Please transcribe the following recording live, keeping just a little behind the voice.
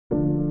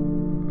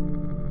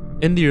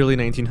In the early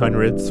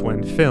 1900s,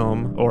 when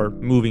film, or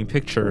moving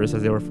pictures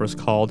as they were first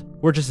called,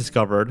 were just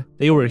discovered,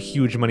 they were a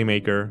huge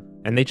moneymaker,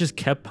 and they just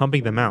kept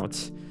pumping them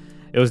out.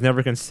 It was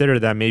never considered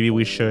that maybe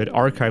we should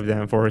archive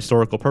them for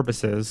historical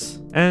purposes.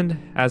 And,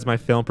 as my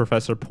film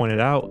professor pointed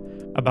out,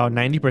 about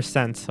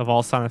 90% of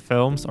all silent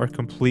films are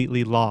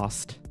completely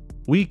lost.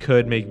 We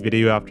could make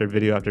video after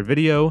video after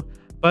video,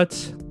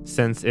 but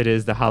since it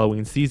is the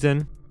Halloween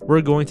season,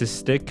 we're going to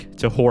stick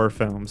to horror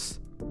films.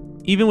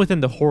 Even within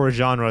the horror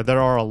genre, there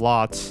are a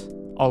lot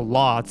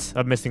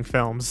of missing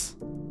films.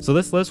 So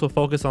this list will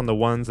focus on the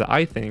ones that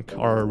I think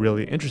are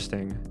really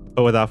interesting.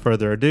 But without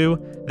further ado,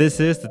 this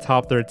is the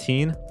top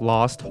 13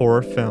 lost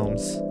horror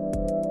films.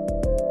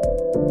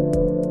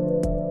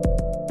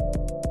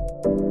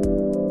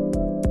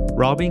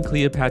 Robbing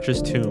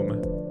Cleopatra's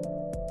Tomb.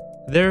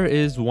 There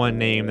is one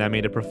name that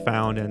made a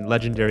profound and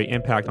legendary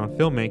impact on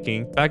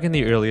filmmaking back in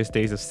the earliest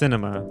days of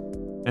cinema,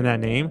 and that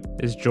name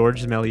is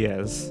Georges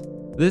Méliès.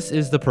 This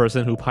is the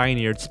person who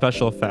pioneered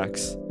special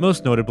effects,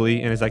 most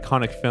notably in his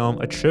iconic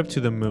film A Trip to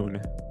the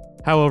Moon.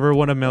 However,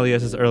 one of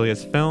Méliès'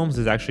 earliest films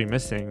is actually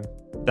missing.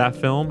 That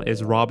film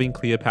is Robbing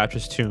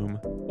Cleopatra's Tomb,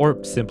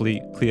 or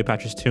simply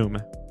Cleopatra's Tomb,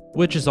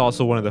 which is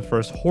also one of the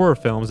first horror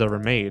films ever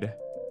made.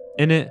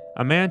 In it,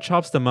 a man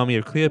chops the mummy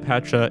of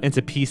Cleopatra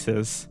into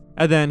pieces,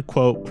 and then,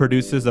 quote,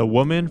 produces a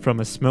woman from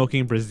a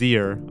smoking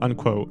brazier,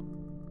 unquote.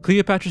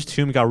 Cleopatra's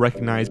Tomb got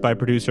recognized by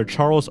producer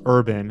Charles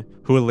Urban,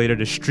 who would later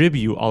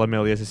distribute all of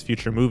Méliès'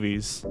 future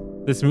movies.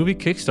 This movie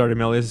kickstarted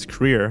Méliès'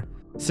 career.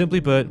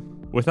 Simply put,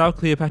 without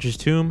Cleopatra's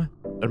Tomb,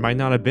 there might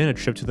not have been a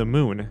trip to the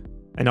moon,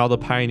 and all the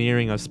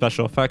pioneering of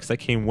special effects that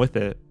came with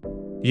it.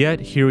 Yet,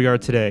 here we are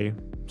today,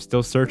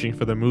 still searching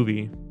for the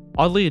movie.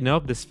 Oddly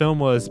enough, this film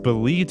was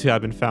believed to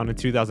have been found in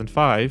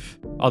 2005,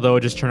 although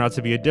it just turned out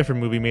to be a different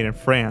movie made in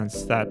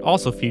France that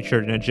also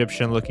featured an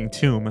Egyptian-looking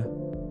tomb.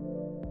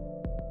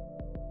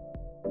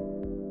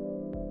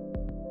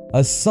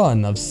 A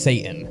Son of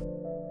Satan.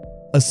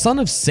 A Son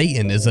of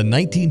Satan is a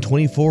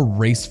 1924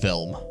 race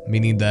film,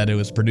 meaning that it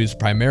was produced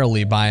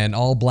primarily by an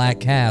all-black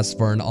cast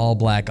for an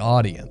all-black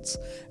audience,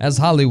 as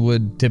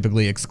Hollywood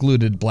typically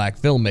excluded black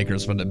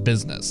filmmakers from the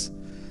business.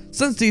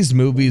 Since these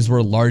movies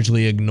were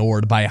largely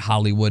ignored by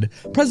Hollywood,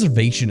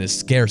 preservation is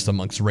scarce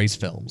amongst race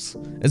films.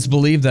 It's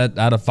believed that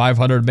out of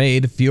 500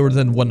 made, fewer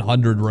than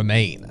 100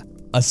 remain.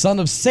 A Son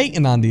of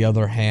Satan, on the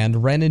other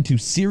hand, ran into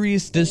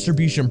serious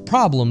distribution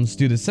problems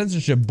due to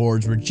censorship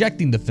boards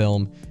rejecting the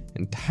film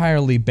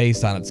entirely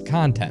based on its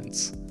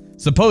contents.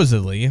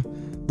 Supposedly,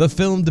 the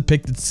film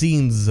depicted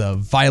scenes of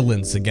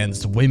violence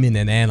against women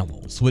and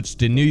animals, which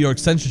the New York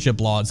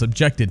censorship laws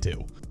objected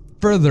to.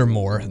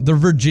 Furthermore, the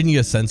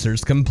Virginia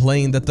censors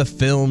complained that the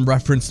film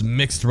referenced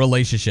mixed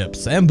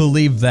relationships and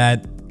believed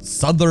that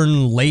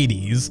Southern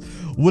ladies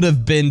would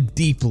have been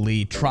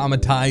deeply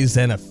traumatized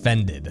and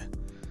offended.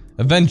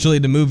 Eventually,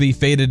 the movie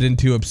faded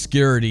into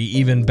obscurity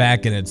even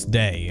back in its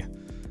day.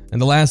 And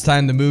the last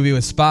time the movie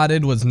was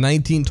spotted was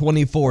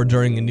 1924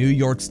 during a New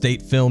York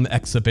State film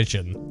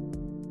exhibition.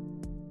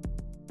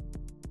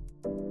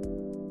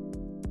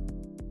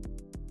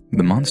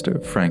 The Monster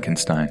of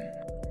Frankenstein.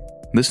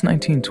 This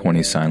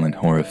 1920 silent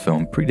horror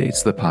film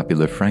predates the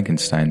popular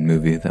Frankenstein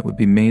movie that would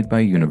be made by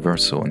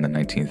Universal in the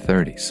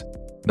 1930s.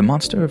 The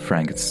Monster of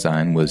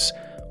Frankenstein was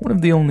one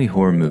of the only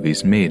horror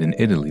movies made in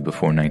Italy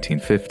before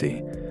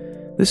 1950.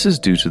 This is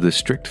due to the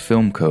strict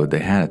film code they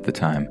had at the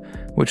time,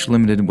 which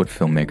limited what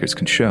filmmakers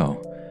can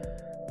show.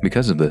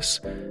 Because of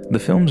this, the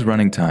film's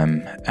running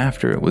time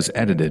after it was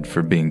edited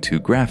for being too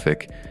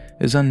graphic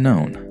is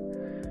unknown.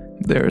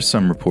 There are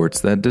some reports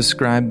that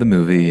describe the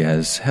movie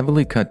as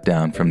heavily cut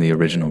down from the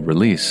original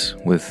release,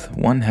 with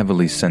one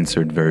heavily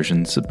censored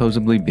version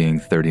supposedly being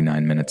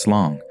 39 minutes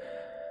long.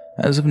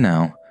 As of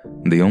now,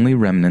 the only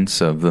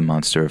remnants of The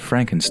Monster of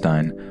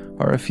Frankenstein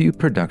are a few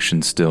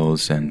production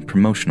stills and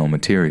promotional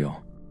material.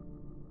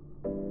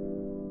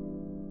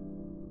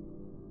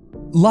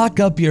 Lock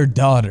Up Your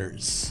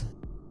Daughters.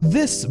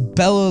 This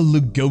Bela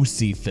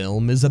Lugosi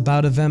film is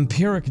about a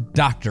vampiric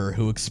doctor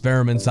who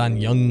experiments on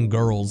young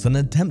girls in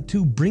an attempt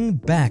to bring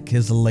back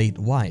his late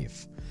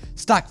wife.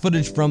 Stock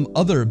footage from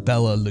other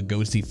Bela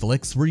Lugosi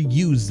flicks were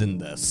used in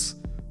this.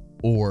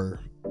 Or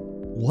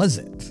was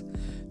it?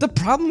 The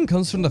problem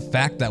comes from the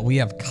fact that we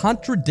have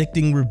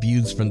contradicting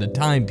reviews from the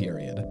time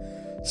period.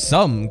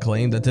 Some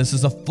claim that this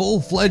is a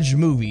full-fledged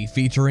movie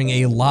featuring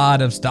a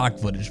lot of stock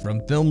footage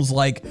from films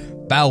like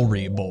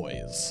Bowery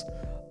Boys.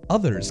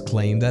 Others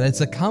claim that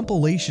it's a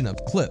compilation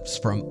of clips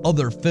from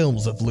other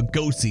films of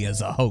Lugosi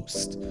as a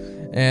host,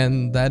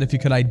 and that if you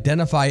could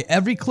identify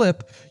every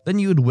clip, then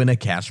you would win a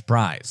cash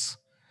prize.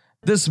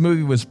 This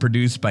movie was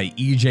produced by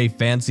E.J.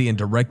 Fancy and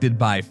directed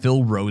by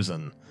Phil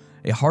Rosen,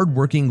 a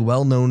hard-working,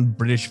 well-known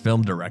British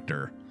film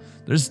director.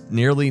 There's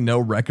nearly no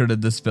record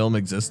of this film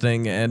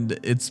existing, and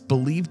it's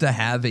believed to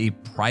have a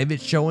private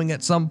showing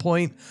at some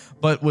point,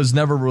 but was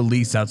never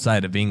released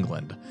outside of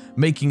England,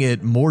 making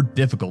it more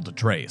difficult to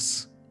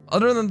trace.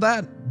 Other than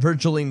that,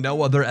 virtually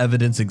no other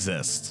evidence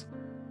exists.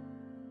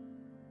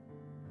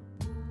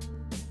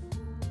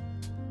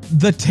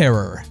 The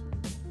Terror.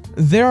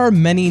 There are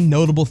many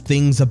notable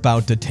things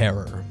about The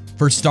Terror.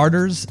 For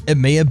starters, it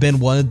may have been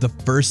one of the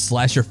first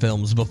slasher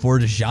films before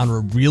the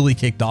genre really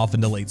kicked off in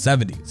the late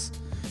 70s.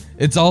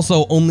 It's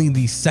also only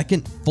the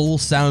second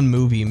full-sound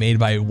movie made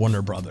by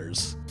Warner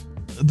Brothers.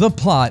 The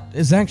plot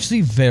is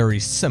actually very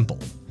simple.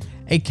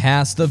 A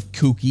cast of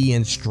kooky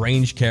and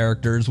strange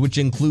characters, which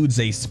includes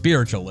a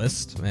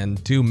spiritualist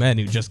and two men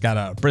who just got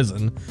out of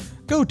prison,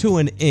 go to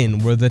an inn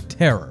where the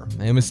Terror,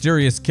 a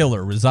mysterious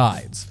killer,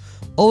 resides.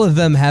 All of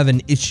them have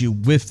an issue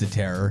with the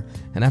Terror,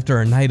 and after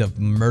a night of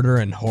murder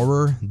and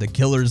horror, the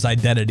killer's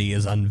identity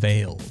is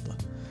unveiled.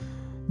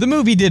 The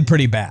movie did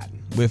pretty bad,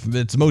 with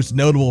its most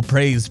notable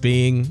praise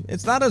being,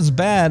 it's not as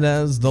bad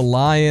as The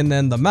Lion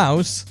and the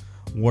Mouse,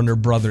 Warner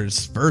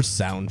Brothers' first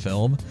sound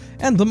film,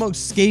 and the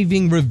most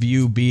scathing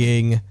review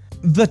being,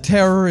 The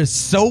Terror is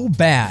so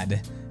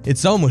bad,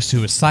 it's almost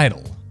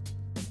suicidal.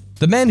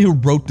 The man who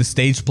wrote the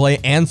stage play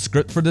and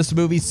script for this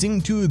movie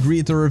seemed to agree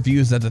with the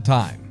reviews at the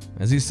time,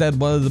 as he said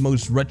one of the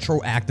most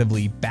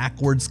retroactively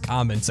backwards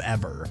comments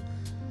ever.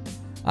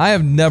 I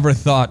have never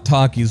thought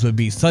talkies would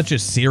be such a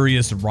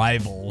serious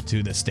rival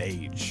to the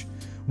stage,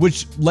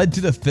 which led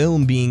to the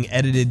film being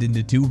edited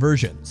into two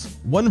versions.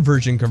 One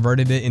version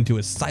converted it into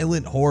a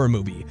silent horror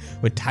movie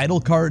with title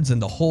cards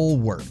and the whole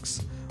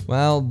works,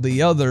 while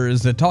the other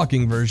is the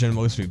talking version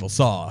most people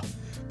saw.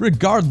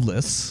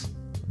 Regardless,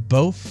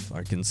 both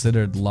are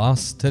considered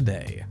lost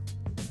today.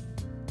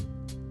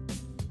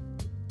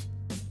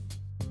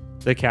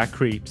 The Cat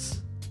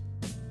Creeps.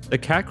 The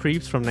Cat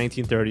Creeps from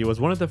 1930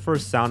 was one of the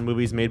first sound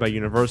movies made by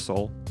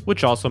Universal,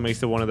 which also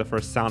makes it one of the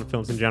first sound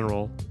films in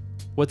general.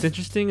 What's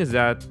interesting is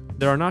that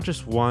there are not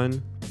just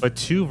one, but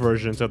two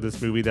versions of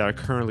this movie that are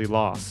currently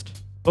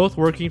lost, both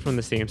working from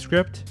the same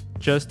script,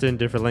 just in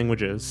different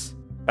languages.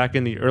 Back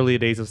in the early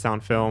days of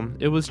sound film,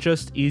 it was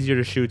just easier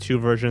to shoot two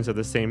versions of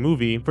the same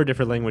movie for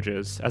different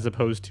languages, as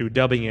opposed to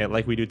dubbing it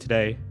like we do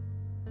today.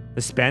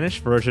 The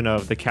Spanish version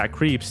of The Cat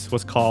Creeps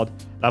was called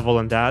La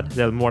Voluntad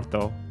del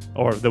Muerto,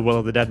 or The Will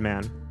of the Dead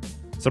Man.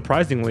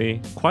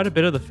 Surprisingly, quite a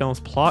bit of the film's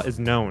plot is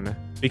known,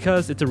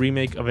 because it's a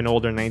remake of an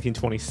older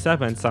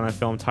 1927 silent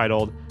film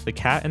titled The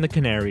Cat and the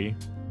Canary.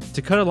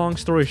 To cut a long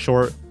story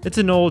short, it's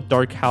an old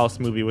dark house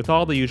movie with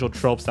all the usual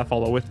tropes that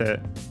follow with it.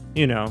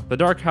 You know, the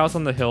dark house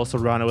on the hill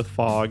surrounded with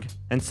fog,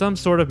 and some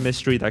sort of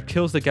mystery that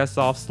kills the guests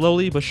off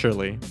slowly but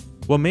surely.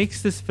 What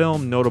makes this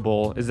film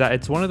notable is that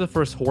it's one of the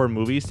first horror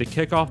movies to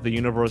kick off the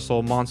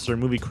Universal monster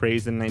movie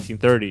craze in the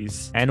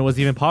 1930s, and was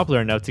even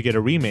popular enough to get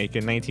a remake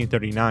in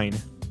 1939.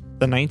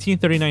 The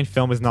 1939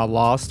 film is not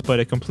lost, but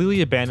it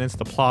completely abandons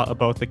the plot of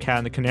both The Cat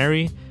and the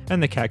Canary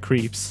and The Cat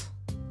Creeps.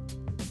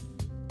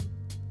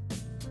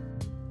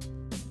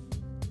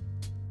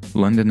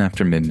 London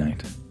After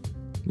Midnight.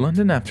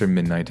 London After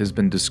Midnight has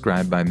been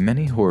described by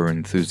many horror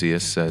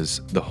enthusiasts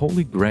as the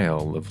holy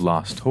grail of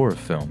lost horror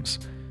films,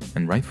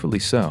 and rightfully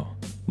so.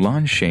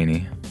 Lon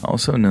Chaney,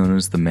 also known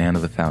as the Man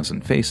of a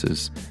Thousand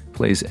Faces,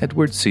 plays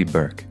Edward C.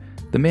 Burke,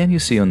 the man you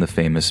see on the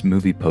famous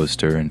movie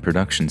poster and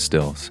production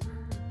stills.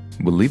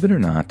 Believe it or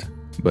not,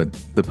 but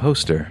the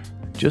poster,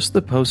 just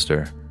the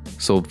poster,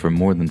 sold for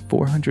more than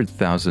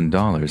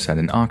 $400,000 at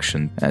an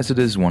auction, as it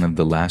is one of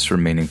the last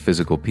remaining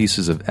physical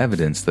pieces of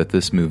evidence that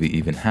this movie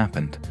even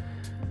happened.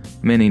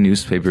 Many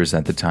newspapers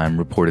at the time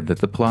reported that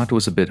the plot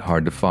was a bit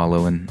hard to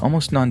follow and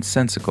almost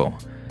nonsensical.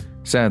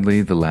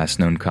 Sadly, the last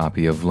known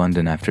copy of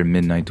London After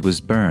Midnight was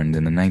burned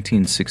in the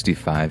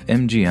 1965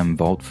 MGM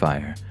Vault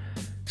fire.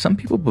 Some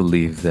people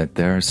believe that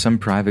there are some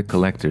private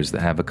collectors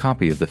that have a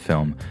copy of the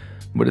film,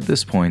 but at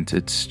this point,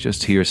 it's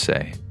just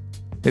hearsay.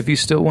 If you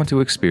still want to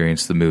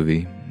experience the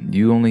movie,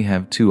 you only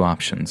have two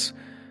options.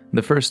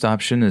 The first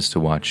option is to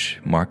watch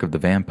Mark of the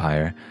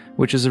Vampire,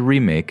 which is a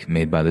remake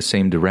made by the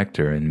same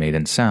director and made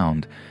in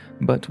sound,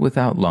 but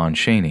without Lon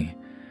Chaney.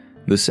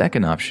 The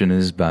second option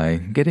is by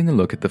getting a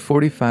look at the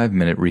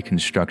 45-minute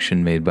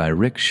reconstruction made by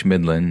Rick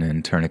Schmidlin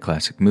and Turner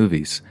Classic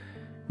Movies.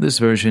 This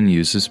version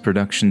uses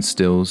production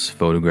stills,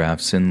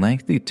 photographs, and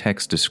lengthy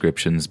text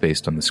descriptions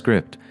based on the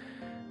script.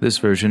 This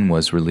version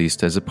was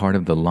released as a part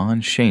of the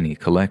Lon Chaney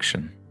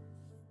collection.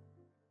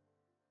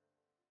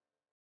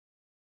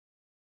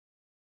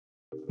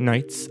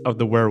 Nights of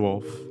the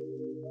Werewolf.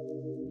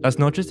 Las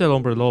Noches del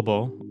Hombre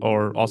Lobo,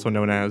 or also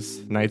known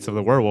as Nights of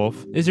the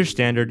Werewolf, is your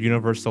standard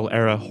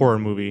Universal-era horror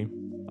movie.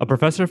 A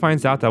professor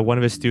finds out that one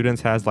of his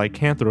students has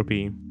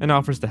lycanthropy and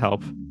offers to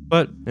help,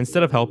 but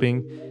instead of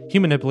helping, he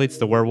manipulates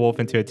the werewolf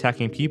into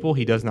attacking people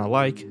he does not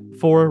like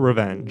for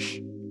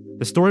revenge.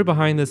 The story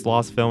behind this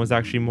lost film is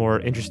actually more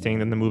interesting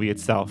than the movie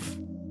itself.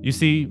 You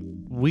see,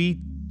 we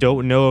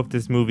don't know if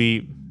this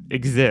movie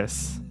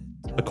exists.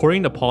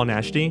 According to Paul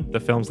Nashty, the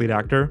film's lead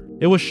actor,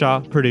 it was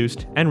shot,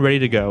 produced, and ready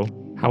to go.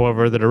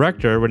 However, the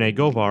director, Rene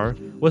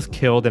Govar, was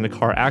killed in a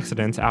car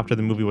accident after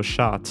the movie was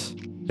shot.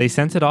 They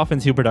sent it off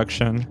into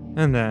production,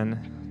 and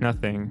then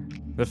nothing.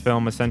 The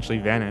film essentially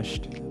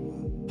vanished.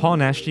 Paul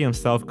Nashty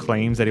himself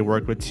claims that he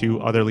worked with two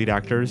other lead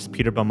actors,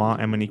 Peter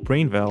Beaumont and Monique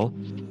Brainville,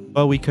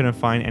 but we couldn't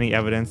find any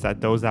evidence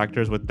that those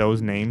actors with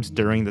those names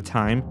during the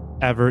time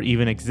ever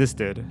even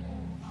existed.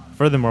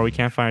 Furthermore, we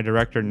can't find a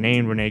director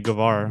named Rene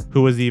Guevara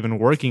who was even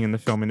working in the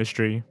film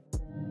industry.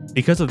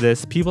 Because of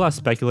this, people have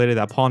speculated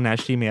that Paul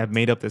Naschy may have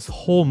made up this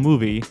whole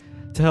movie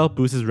to help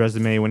boost his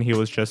resume when he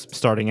was just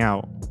starting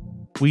out.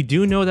 We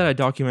do know that a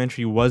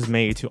documentary was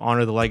made to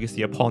honor the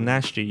legacy of Paul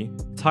Naschy,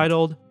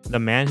 titled The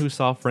Man Who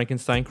Saw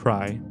Frankenstein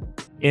Cry.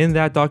 In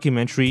that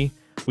documentary,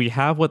 we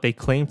have what they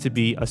claim to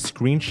be a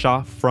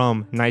screenshot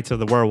from Nights of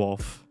the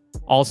Werewolf.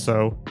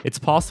 Also, it's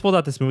possible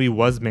that this movie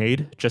was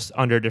made just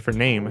under a different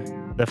name.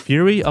 The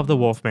Fury of the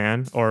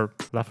Wolfman, or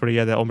La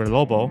Furia del Hombre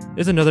Lobo,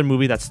 is another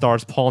movie that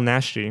stars Paul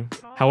Naschy.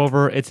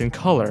 However, it's in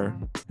color,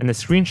 and the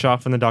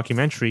screenshot from the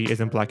documentary is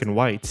in black and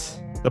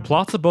white. The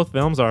plots of both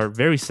films are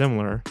very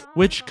similar,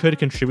 which could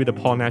contribute to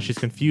Paul Naschy's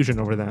confusion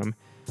over them,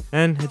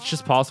 and it's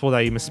just possible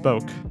that he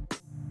misspoke.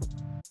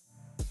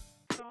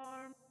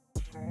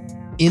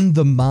 In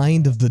the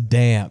Mind of the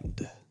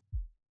Damned.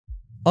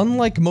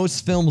 Unlike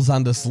most films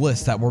on this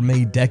list that were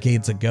made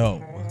decades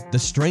ago, the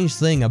strange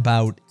thing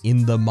about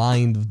In the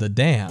Mind of the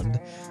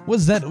Damned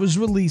was that it was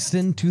released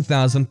in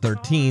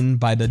 2013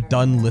 by the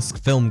Dunlisk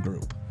Film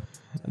Group.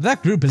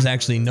 That group is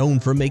actually known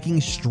for making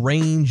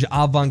strange,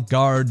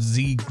 avant-garde,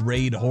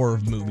 Z-grade horror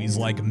movies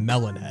like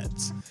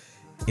Melonheads.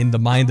 In the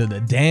Mind of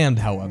the Damned,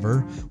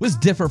 however, was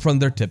different from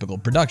their typical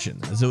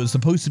production, as it was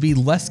supposed to be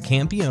less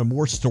campy and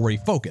more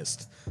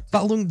story-focused,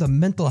 following the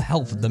mental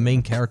health of the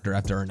main character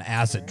after an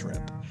acid trip.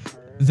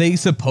 They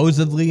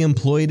supposedly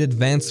employed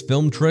advanced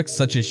film tricks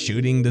such as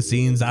shooting the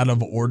scenes out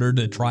of order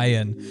to try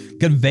and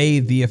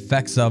convey the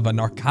effects of a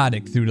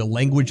narcotic through the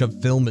language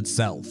of film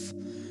itself.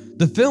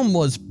 The film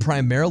was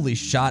primarily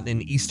shot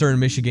in Eastern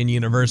Michigan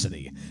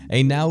University,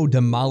 a now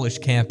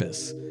demolished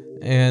campus,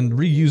 and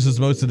reuses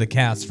most of the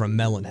cast from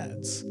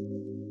Melonheads.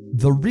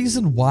 The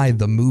reason why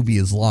the movie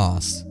is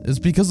lost is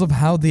because of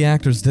how the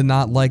actors did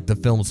not like the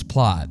film's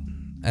plot,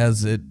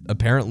 as it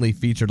apparently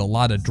featured a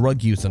lot of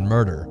drug use and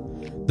murder.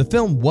 The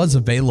film was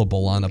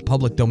available on a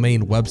public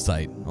domain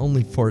website,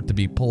 only for it to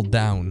be pulled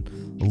down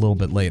a little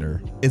bit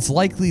later. It's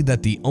likely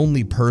that the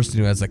only person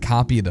who has a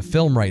copy of the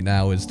film right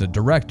now is the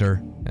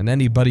director, and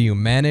anybody who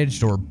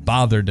managed or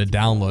bothered to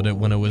download it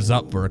when it was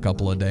up for a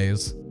couple of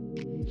days.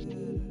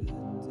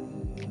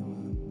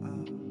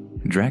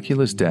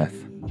 Dracula's death.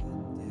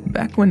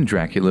 Back when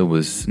Dracula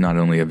was not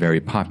only a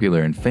very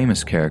popular and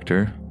famous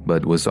character,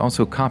 but was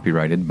also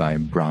copyrighted by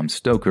Bram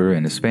Stoker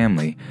and his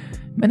family,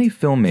 many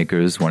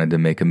filmmakers wanted to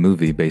make a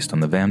movie based on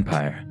the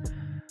vampire.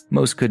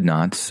 Most could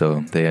not,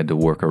 so they had to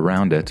work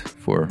around it.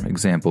 For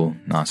example,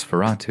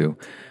 Nosferatu,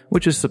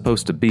 which is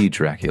supposed to be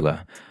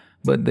Dracula,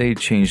 but they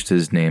changed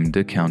his name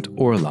to Count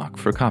Orlok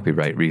for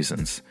copyright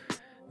reasons.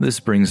 This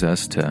brings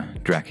us to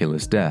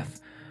Dracula's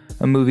Death,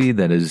 a movie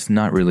that is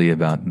not really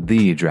about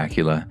the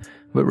Dracula,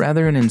 but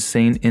rather an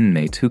insane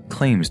inmate who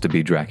claims to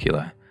be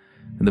Dracula.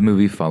 The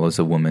movie follows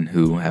a woman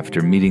who,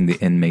 after meeting the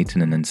inmate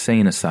in an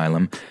insane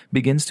asylum,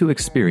 begins to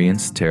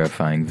experience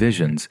terrifying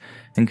visions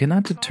and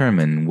cannot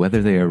determine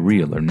whether they are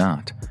real or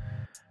not.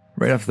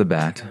 Right off the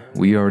bat,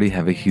 we already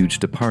have a huge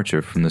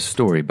departure from the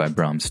story by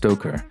Bram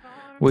Stoker,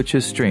 which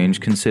is strange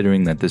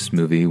considering that this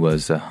movie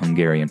was a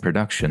Hungarian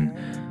production,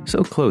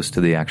 so close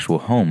to the actual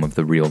home of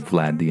the real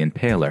Vlad the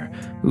Impaler,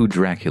 who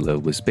Dracula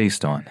was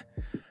based on.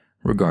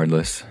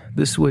 Regardless,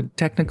 this would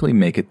technically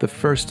make it the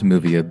first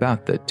movie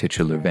about the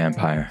titular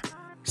vampire.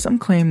 Some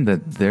claim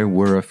that there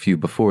were a few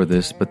before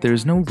this, but there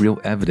is no real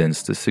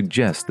evidence to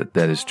suggest that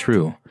that is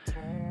true.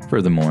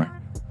 Furthermore,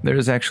 there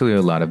is actually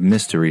a lot of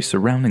mystery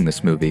surrounding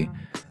this movie,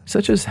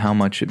 such as how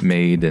much it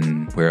made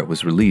and where it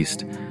was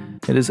released.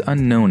 It is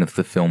unknown if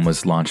the film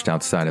was launched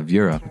outside of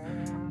Europe.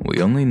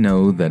 We only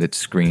know that it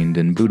screened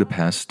in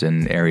Budapest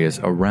and areas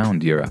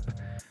around Europe.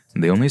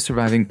 The only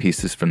surviving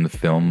pieces from the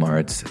film are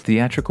its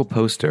theatrical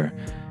poster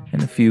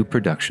and a few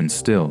production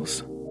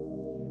stills.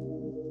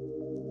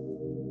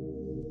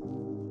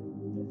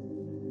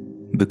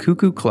 The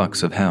Cuckoo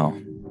Clocks of Hell.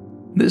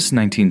 This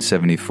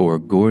 1974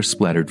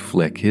 gore-splattered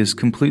flick is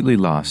completely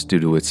lost due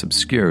to its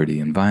obscurity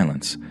and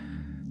violence.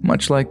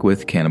 Much like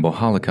with Cannibal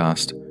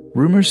Holocaust,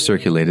 rumors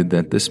circulated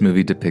that this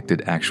movie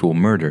depicted actual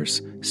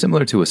murders,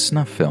 similar to a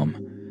snuff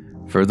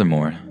film.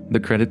 Furthermore,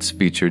 the credits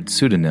featured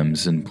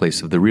pseudonyms in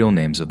place of the real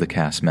names of the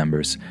cast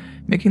members,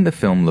 making the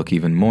film look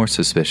even more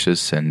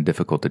suspicious and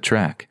difficult to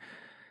track.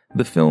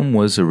 The film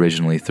was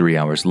originally 3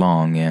 hours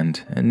long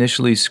and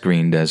initially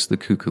screened as The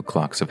Cuckoo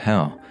Clocks of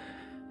Hell.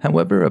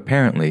 However,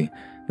 apparently,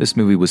 this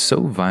movie was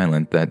so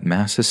violent that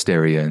mass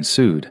hysteria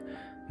ensued.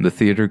 The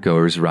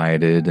theater-goers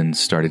rioted and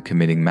started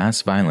committing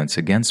mass violence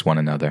against one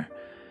another.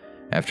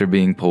 After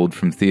being pulled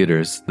from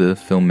theaters, the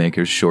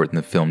filmmakers shortened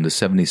the film to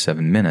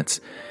 77 minutes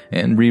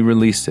and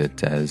re-released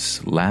it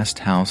as Last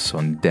House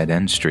on Dead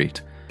End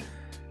Street.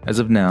 As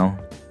of now,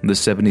 the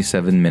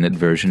 77-minute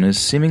version is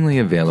seemingly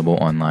available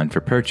online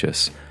for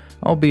purchase,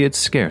 albeit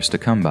scarce to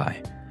come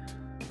by.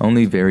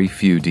 Only very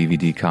few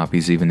DVD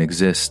copies even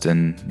exist,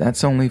 and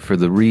that's only for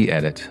the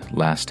re-edit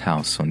Last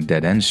House on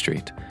Dead End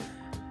Street.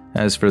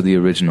 As for the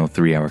original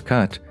 3-hour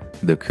cut,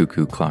 The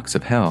Cuckoo Clocks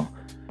of Hell,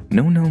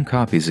 no known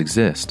copies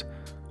exist,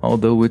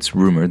 although it's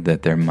rumored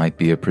that there might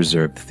be a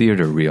preserved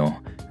theater reel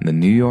the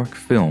New York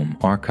Film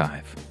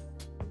Archive.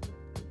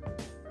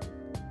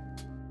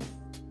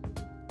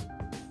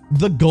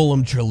 The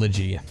Golem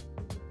Trilogy.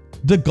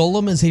 The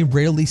Golem is a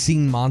rarely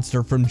seen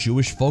monster from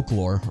Jewish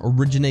folklore,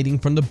 originating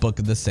from the book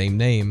of the same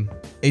name.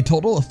 A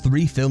total of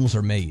 3 films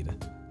are made.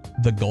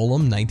 The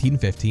Golem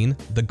 1915,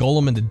 The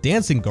Golem and the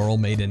Dancing Girl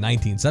made in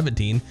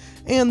 1917,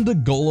 and The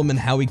Golem and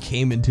How He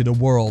Came into the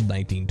World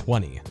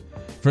 1920.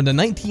 For the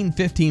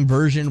 1915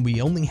 version, we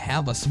only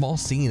have a small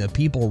scene of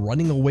people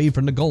running away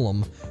from the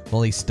Golem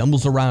while he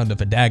stumbles around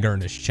with a dagger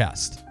in his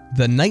chest.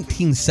 The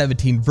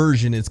 1917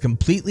 version is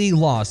completely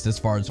lost as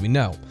far as we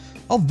know,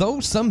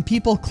 although some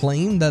people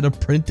claim that a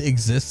print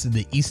exists in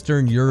the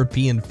Eastern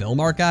European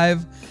Film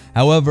Archive.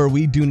 However,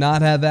 we do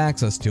not have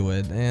access to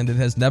it, and it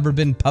has never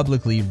been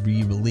publicly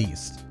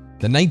re-released.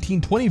 The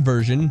 1920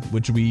 version,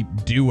 which we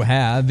do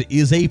have,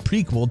 is a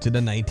prequel to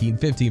the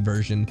 1915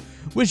 version,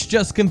 which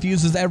just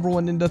confuses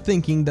everyone into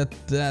thinking that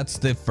that's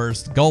the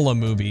first Golem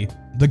movie.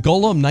 The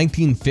Golem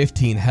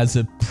 1915 has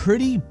a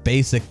pretty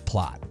basic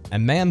plot. A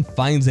man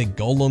finds a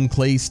golem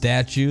clay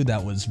statue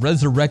that was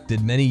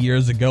resurrected many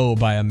years ago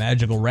by a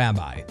magical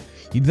rabbi.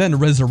 He then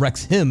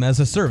resurrects him as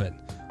a servant,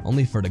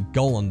 only for the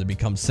golem to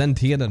become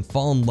sentient and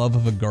fall in love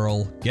with a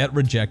girl, get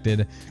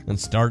rejected, and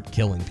start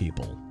killing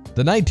people.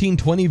 The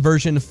 1920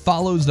 version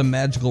follows the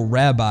magical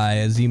rabbi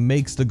as he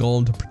makes the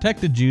golem to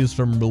protect the Jews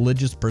from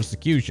religious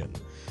persecution.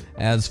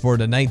 As for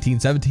the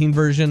 1917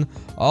 version,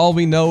 all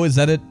we know is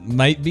that it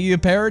might be a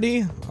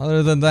parody.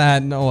 Other than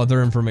that, no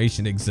other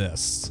information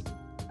exists.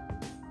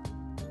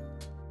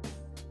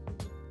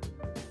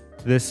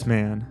 This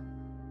man.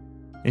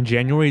 In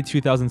January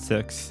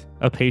 2006,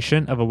 a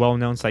patient of a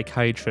well-known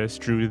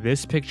psychiatrist drew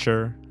this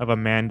picture of a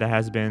man that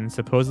has been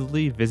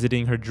supposedly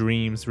visiting her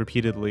dreams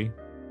repeatedly.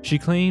 She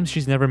claims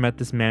she's never met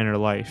this man in her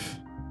life.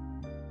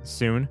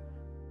 Soon,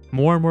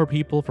 more and more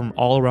people from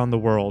all around the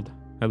world,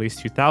 at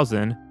least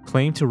 2,000,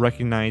 claim to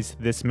recognize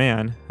this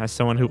man as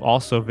someone who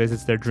also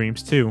visits their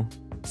dreams too.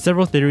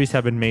 Several theories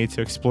have been made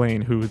to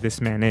explain who this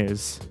man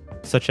is,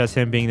 such as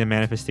him being the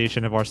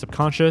manifestation of our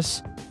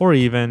subconscious, or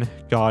even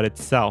God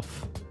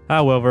itself.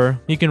 However,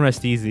 you can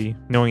rest easy,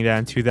 knowing that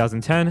in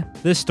 2010,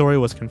 this story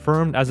was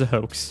confirmed as a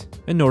hoax,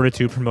 in order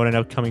to promote an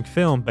upcoming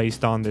film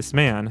based on this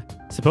man.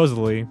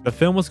 Supposedly, the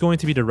film was going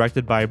to be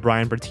directed by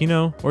Brian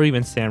Bertino or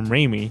even Sam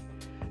Raimi,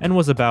 and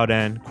was about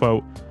an,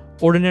 quote,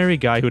 ordinary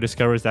guy who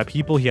discovers that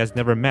people he has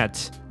never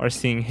met are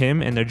seeing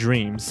him in their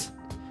dreams.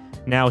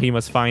 Now he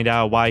must find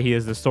out why he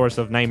is the source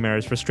of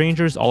nightmares for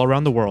strangers all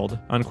around the world,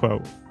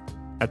 unquote.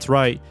 That's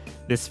right,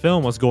 this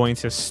film was going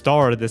to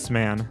star this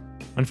man.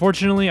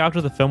 Unfortunately, after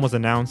the film was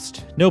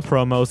announced, no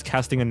promos,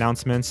 casting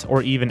announcements,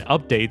 or even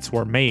updates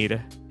were made.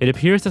 It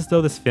appears as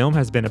though this film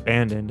has been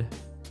abandoned.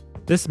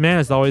 This man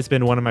has always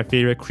been one of my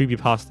favorite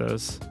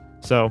creepypastas,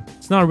 so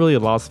it's not really a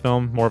lost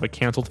film, more of a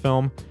cancelled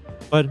film,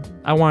 but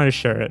I wanted to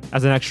share it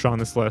as an extra on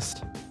this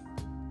list.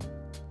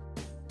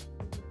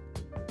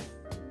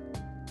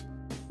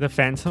 The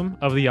Phantom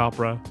of the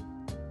Opera.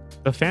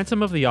 The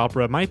Phantom of the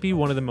Opera might be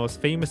one of the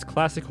most famous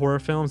classic horror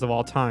films of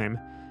all time,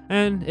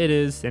 and it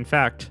is, in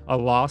fact, a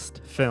lost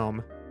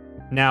film.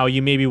 Now,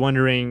 you may be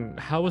wondering,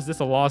 how is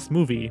this a lost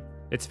movie?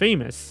 It's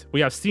famous.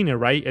 We have seen it,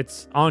 right?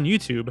 It's on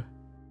YouTube.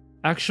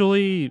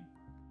 Actually,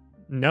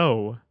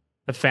 no.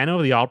 The Phantom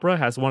of the Opera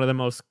has one of the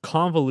most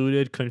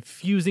convoluted,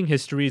 confusing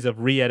histories of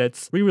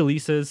re-edits,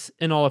 re-releases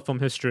in all of film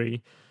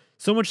history.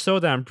 So much so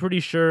that I'm pretty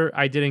sure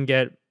I didn't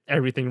get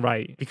everything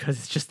right, because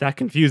it's just that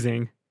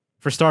confusing.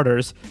 For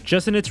starters,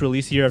 just in its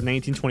release year of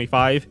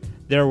 1925,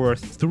 there were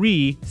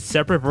 3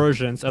 separate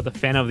versions of The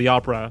Phantom of the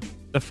Opera.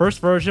 The first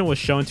version was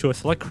shown to a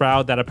select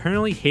crowd that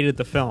apparently hated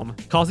the film,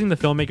 causing the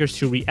filmmakers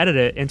to re-edit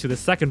it into the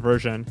second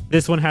version.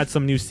 This one had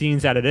some new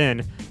scenes added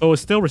in, but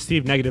was still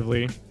received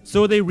negatively.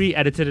 So they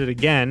re-edited it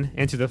again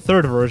into the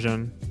third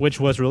version,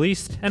 which was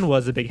released and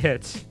was a big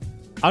hit.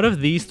 Out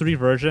of these 3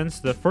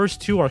 versions, the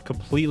first 2 are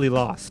completely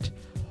lost,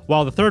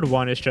 while the third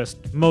one is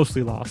just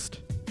mostly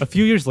lost. A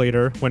few years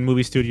later, when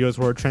movie studios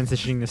were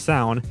transitioning to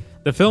sound,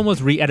 the film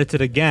was re-edited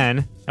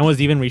again and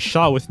was even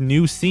reshot with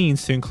new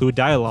scenes to include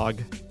dialogue.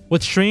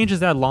 What's strange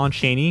is that Lon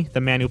Chaney, the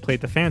man who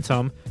played the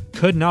Phantom,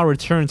 could not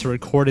return to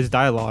record his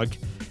dialogue,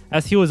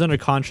 as he was under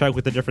contract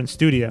with a different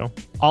studio.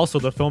 Also,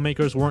 the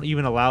filmmakers weren't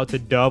even allowed to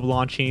dub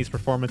Lon Chaney's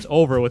performance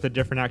over with a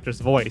different actor's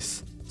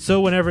voice.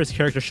 So whenever his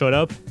character showed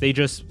up, they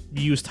just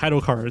used title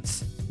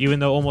cards,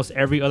 even though almost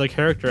every other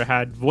character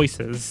had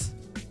voices.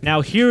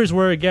 Now here's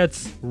where it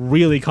gets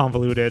really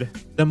convoluted.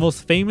 The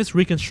most famous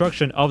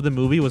reconstruction of the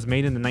movie was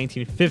made in the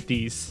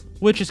 1950s,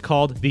 which is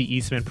called the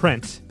Eastman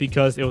print,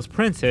 because it was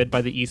printed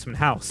by the Eastman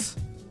House.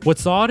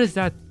 What's odd is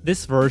that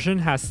this version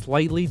has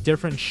slightly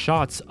different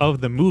shots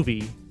of the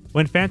movie.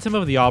 When Phantom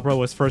of the Opera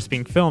was first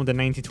being filmed in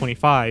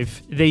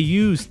 1925, they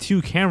used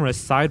 2 cameras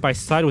side by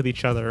side with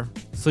each other,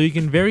 so you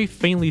can very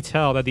faintly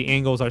tell that the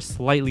angles are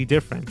slightly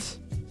different.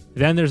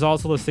 Then there's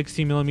also the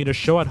 16mm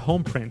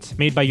show-at-home print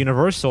made by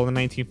Universal in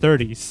the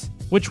 1930s,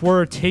 which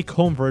were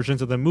take-home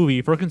versions of the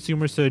movie for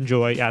consumers to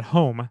enjoy at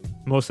home.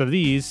 Most of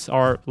these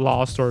are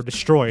lost or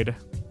destroyed.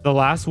 The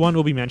last one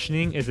we'll be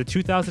mentioning is the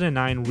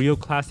 2009 Real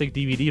Classic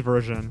DVD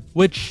version,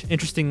 which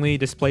interestingly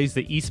displays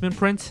the Eastman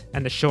print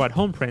and the show at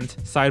home print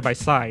side by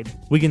side.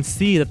 We can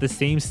see that the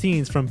same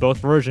scenes from both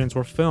versions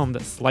were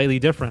filmed slightly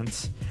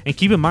different. And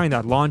keep in mind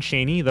that Lon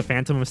Chaney, the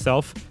Phantom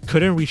himself,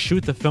 couldn't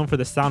reshoot the film for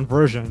the sound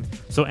version,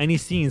 so any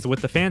scenes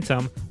with the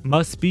Phantom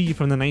must be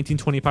from the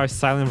 1925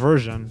 silent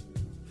version.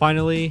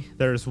 Finally,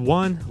 there's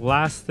one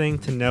last thing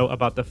to know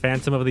about the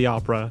Phantom of the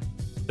Opera.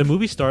 The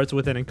movie starts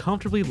with an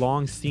uncomfortably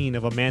long scene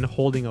of a man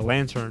holding a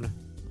lantern.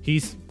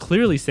 He's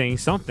clearly saying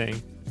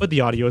something, but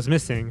the audio is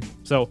missing.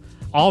 So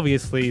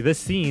obviously this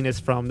scene is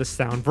from the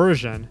sound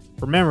version.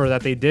 Remember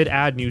that they did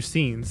add new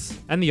scenes,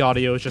 and the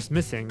audio is just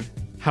missing.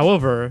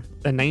 However,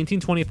 the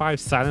 1925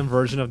 silent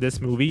version of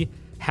this movie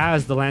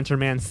has the Lantern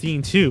Man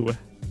scene too.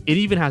 It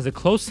even has a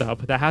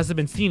close-up that hasn't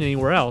been seen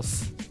anywhere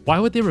else. Why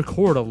would they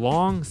record a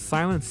long,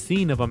 silent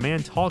scene of a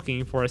man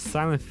talking for a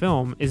silent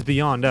film is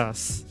beyond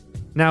us.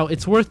 Now,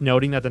 it's worth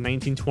noting that the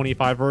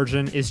 1925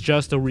 version is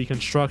just a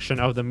reconstruction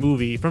of the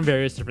movie from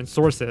various different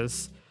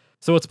sources.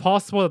 So it's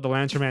possible that the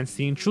Lantern Man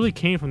scene truly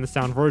came from the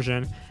sound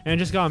version and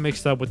just got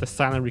mixed up with the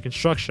silent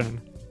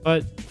reconstruction.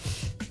 But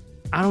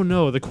I don't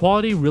know, the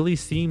quality really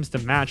seems to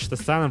match the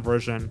silent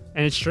version,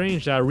 and it's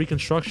strange that a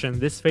reconstruction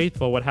this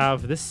faithful would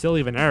have this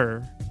silly of an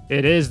error.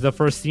 It is the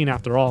first scene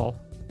after all.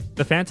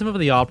 The Phantom of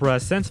the Opera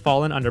has since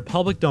fallen under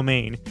public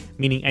domain,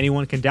 meaning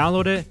anyone can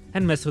download it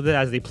and mess with it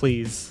as they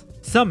please.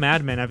 Some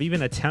madmen have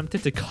even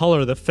attempted to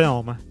color the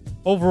film.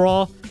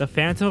 Overall, the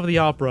Phantom of the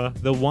Opera,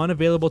 the one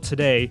available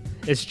today,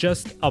 is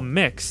just a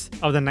mix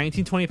of the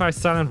 1925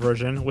 silent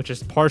version, which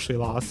is partially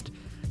lost,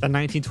 the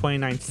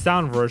 1929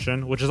 sound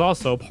version, which is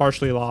also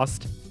partially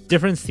lost,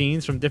 different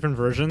scenes from different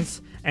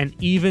versions, and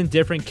even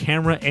different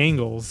camera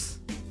angles.